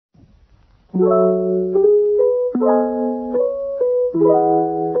Hey,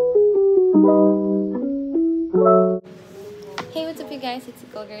 what's up you guys? It's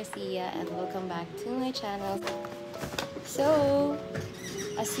Nikol Garcia and welcome back to my channel. So,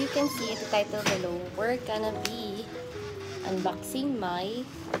 as you can see at the title below, we're gonna be unboxing my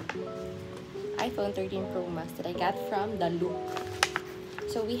iPhone 13 Pro Max that I got from The Loop.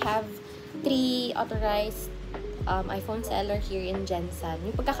 So, we have 3 authorized iPhone seller here in Jensen.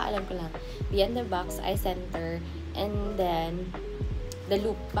 Yung pagkakaalam ko lang, Beyond the Box, iCenter, and then The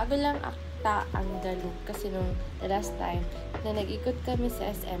Loop. Bago lang ang The Loop kasi nung the last time na nag-ikot kami sa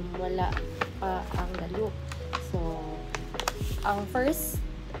SM, wala pa ang The Loop. So, ang first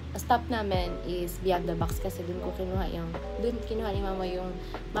stop namin is Beyond the Box kasi dun kinuha ni mama yung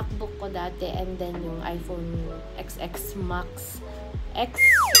MacBook ko dati and then yung iPhone XS Max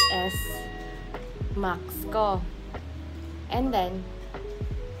ko. And then,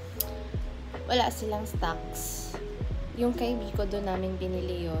 wala silang stocks. Yung kay Biko doon namin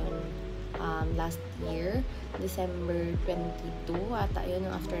binili yun last year, December 22 ata yun,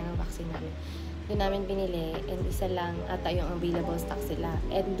 yung after ng vaccine namin. Doon namin binili and isa lang ata yung available stocks sila.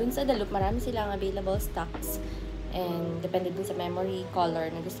 And dun sa The Loop, marami silang available stocks and depende dun sa memory,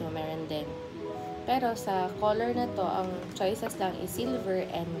 color na gusto mo meron din. Pero sa color na to, ang choices lang is silver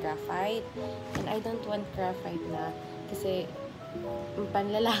and graphite. And I don't want graphite na kasi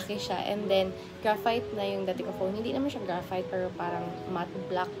panlalaki siya. And then, graphite na yung dati ko phone. Hindi naman siya graphite, pero parang matte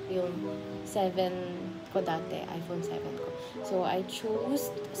black yung 7 ko dati, iPhone 7 ko. So, I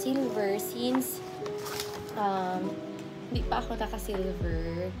chose silver since hindi pa ako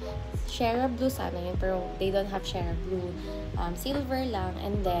naka-silver. Share Blue sana yun, pero they don't have Share Blue. Silver lang,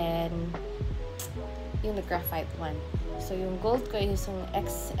 and then yung graphite one. So, yung gold ko is yung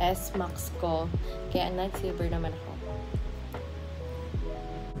XS Max ko. Kaya nag-silver naman ako.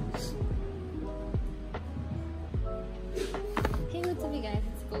 Hey, what's up you guys?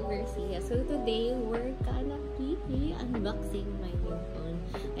 It's Nikol Garcia. So, today, we're gonna be unboxing my new phone.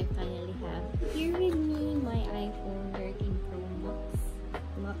 I finally have here with me my iPhone 13 Pro Max.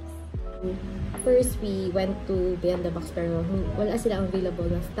 First, we went to Beyond the Box pero wala silang available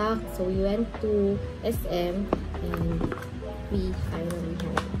na stock. So, we went to SM and we finally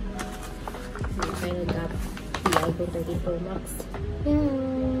got the iPhone 13 Pro Max.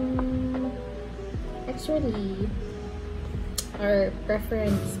 Yeah. Actually, our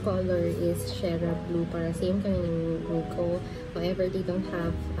preference color is Share Blue para same kami ng Nico. However, they don't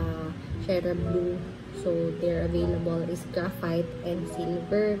have Share Blue. So, they're available is graphite and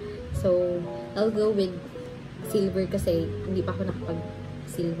silver. So, I'll go with silver kasi hindi pa ako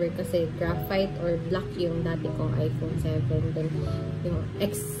nakapag-silver kasi graphite or black yung dati kong iPhone 7. Then, yung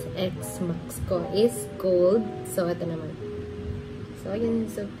XS Max ko is gold. So, ito naman. So, yun,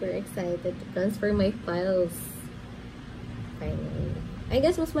 super excited to transfer my files. Finally. I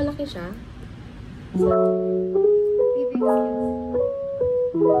guess, mas malaki siya. So,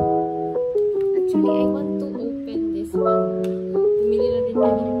 actually, I want to open this one. Pumili na din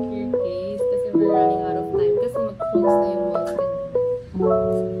kami ng clear case kasi we're running out of time kasi mag-close na yung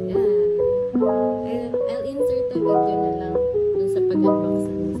walls. So, yeah. I'll insert a video na lang dun sa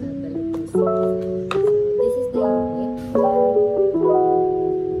pag-unboxing sa Dalupus. So, this is the unit.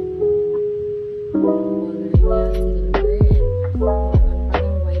 Color niya, silver, and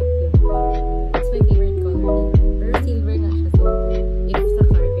parang white yung color. It's my favorite color din. Pero silver nga siya. So, if sa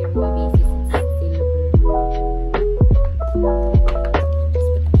car kayo mag-basis, it's silver. Just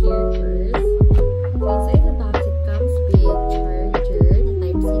put here first. So, inside the box, it comes with charger na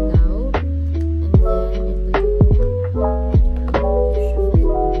Type-C daw. And then, ito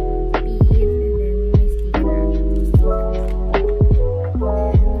yung pin. And then, may sticker. And then,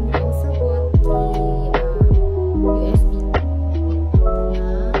 we also got the USB na Apple.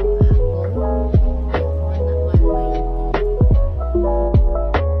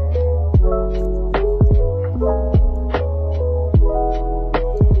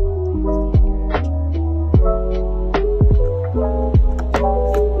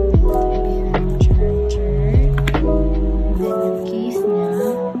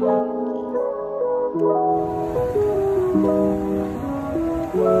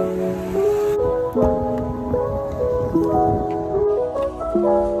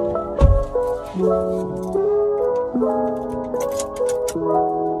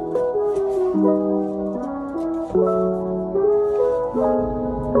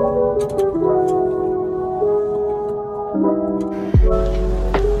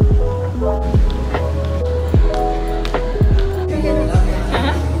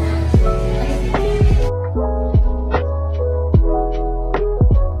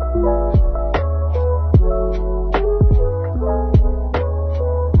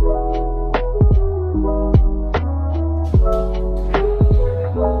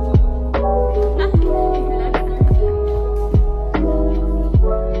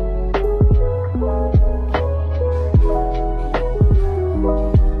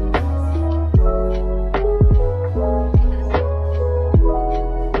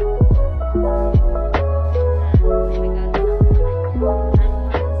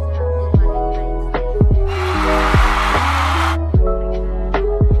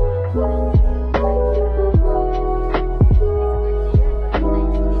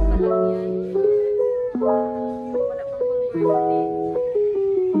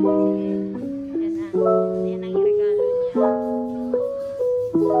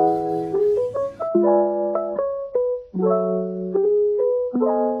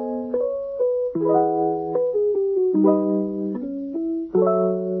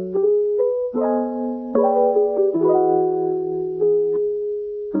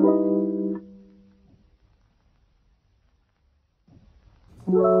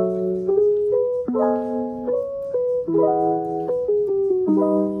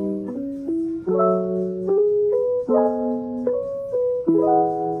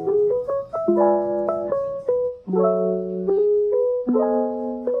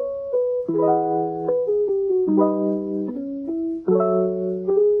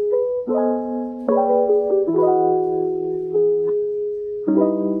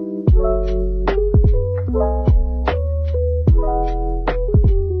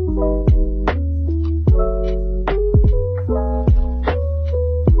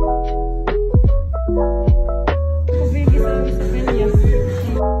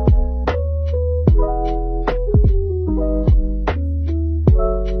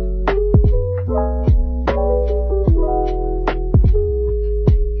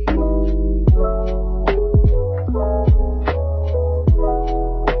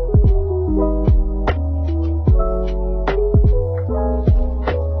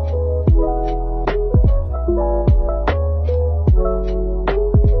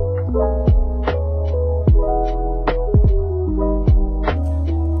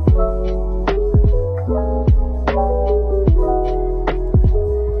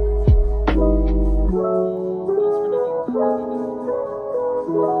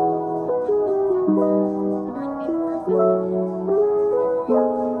 Ay,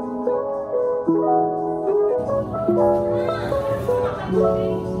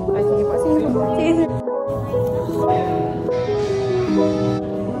 sige po. Sige po. Sige.